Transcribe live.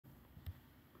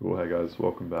Cool, hey guys,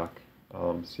 welcome back.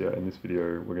 In this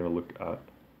video we're going to look at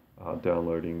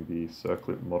downloading the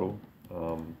Circlip model.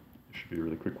 It should be a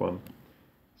really quick one.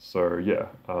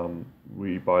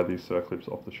 We buy these Circlips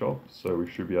off the shop, so we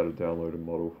should be able to download a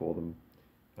model for them.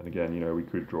 And again, we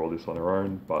could draw this on our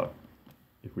own, but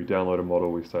if we download a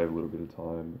model we save a little bit of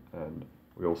time, and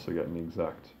we also get an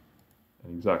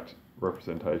exact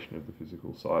representation of the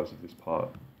physical size of this part.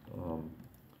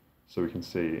 So we can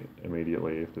see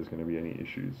immediately if there's going to be any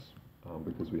issues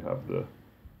because we have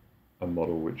a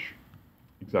model which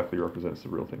exactly represents the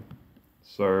real thing.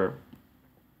 So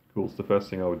cool, so the first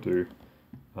thing I would do,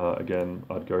 again,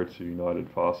 I'd go to United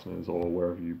Fasteners or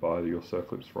wherever you buy your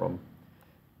circlips from.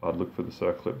 I'd look for the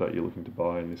circlip that you're looking to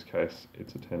buy. In this case,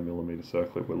 it's a 10mm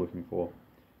circlip we're looking for.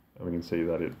 And we can see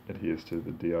that it adheres to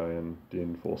the DIN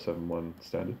 471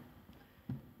 standard.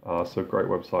 So a great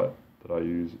website that I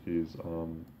use is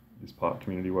this part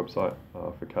community website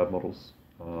for CAD models.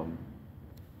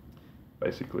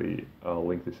 Basically, I'll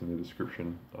link this in the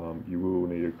description. You will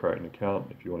need to create an account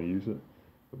if you want to use it,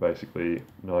 but basically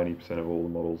 90% of all the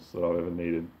models that I've ever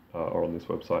needed are on this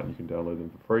website, and you can download them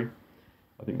for free.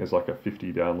 I think there's like a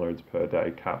 50 downloads per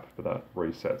day cap, but that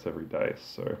resets every day,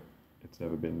 so it's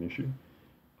never been an issue.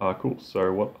 Cool,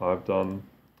 so what I've done,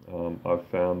 I've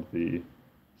found the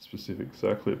specific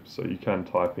circlip, so you can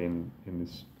type in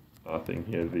this thing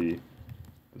here, the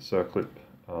circlip,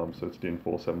 so it's DIN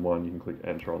 471, you can click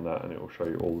enter on that and it will show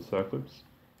you all the circlips.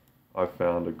 I've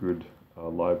found a good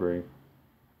library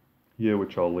here,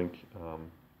 which I'll link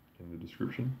in the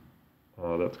description.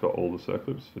 That's got all the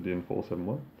circlips for DIN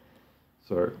 471.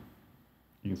 So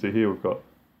you can see here we've got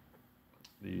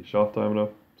the shaft diameter,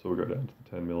 so we'll go down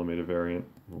to the 10mm variant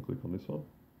and we'll click on this one.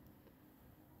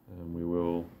 And we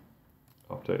will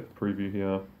update the preview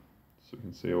here so we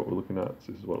can see what we're looking at.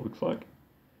 So this is what it looks like.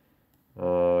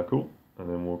 Cool. And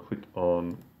then we'll click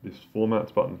on this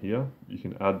formats button here. You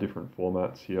can add different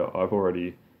formats here. I've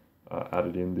already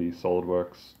added in the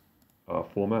SolidWorks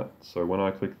format. So when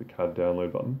I click the CAD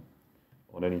download button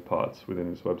on any parts within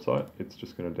this website, it's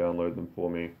just going to download them for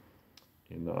me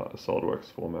in a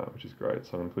SolidWorks format, which is great.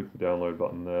 So I'm going to click the download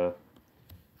button there,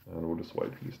 and we'll just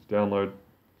wait for this to download.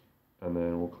 And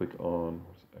then we'll click on,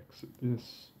 we'll exit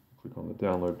this, click on the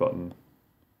download button,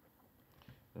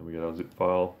 and we get our zip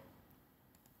file.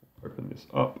 Open this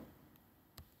up.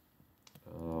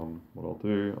 What I'll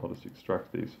do, I'll just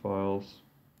extract these files,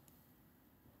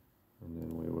 and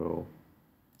then we will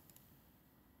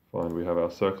find we have our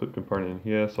circlip component in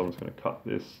here, so I'm just going to cut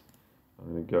this.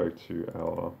 I'm going to go to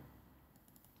our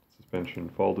suspension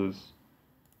folders,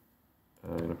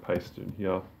 and I'm going to paste it in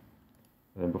here.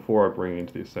 And then before I bring it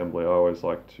into the assembly, I always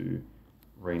like to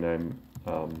rename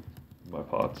my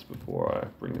parts before I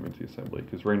bring them into the assembly,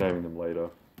 because renaming them later,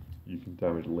 you can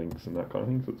damage links and that kind of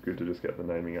thing, so it's good to just get the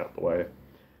naming out the way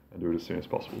and do it as soon as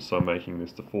possible. So I'm making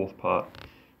this the fourth part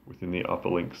within the upper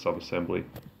link subassembly.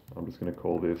 I'm just going to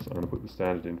call this, I'm going to put the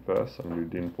standard in first, so I'm going to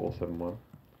do DIN 471,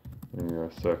 then I'm going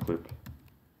to go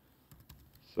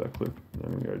circlip, and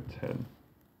then I'm going to go 10. And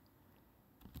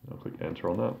I'll click enter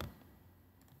on that.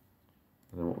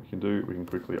 And then what we can do, we can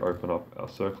quickly open up our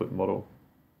circlip model,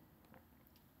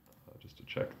 just to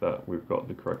check that we've got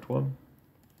the correct one.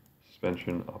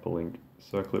 Suspension, upper link,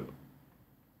 circlip.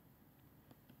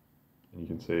 And you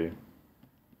can see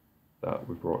that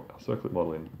we've brought our circlip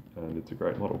model in, and it's a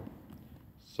great model.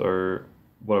 So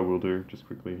what I will do, just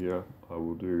quickly here, I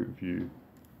will do view,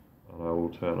 and I will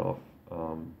turn off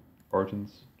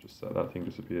origins, just so that thing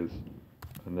disappears.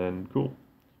 And then cool.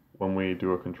 When we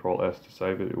do a Control S to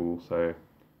save it, it will say,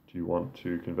 do you want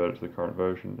to convert it to the current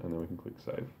version? And then we can click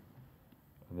save.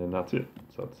 And then that's it.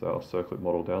 So that's our circlip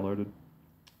model downloaded.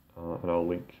 And I'll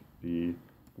link the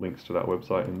links to that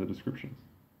website in the description.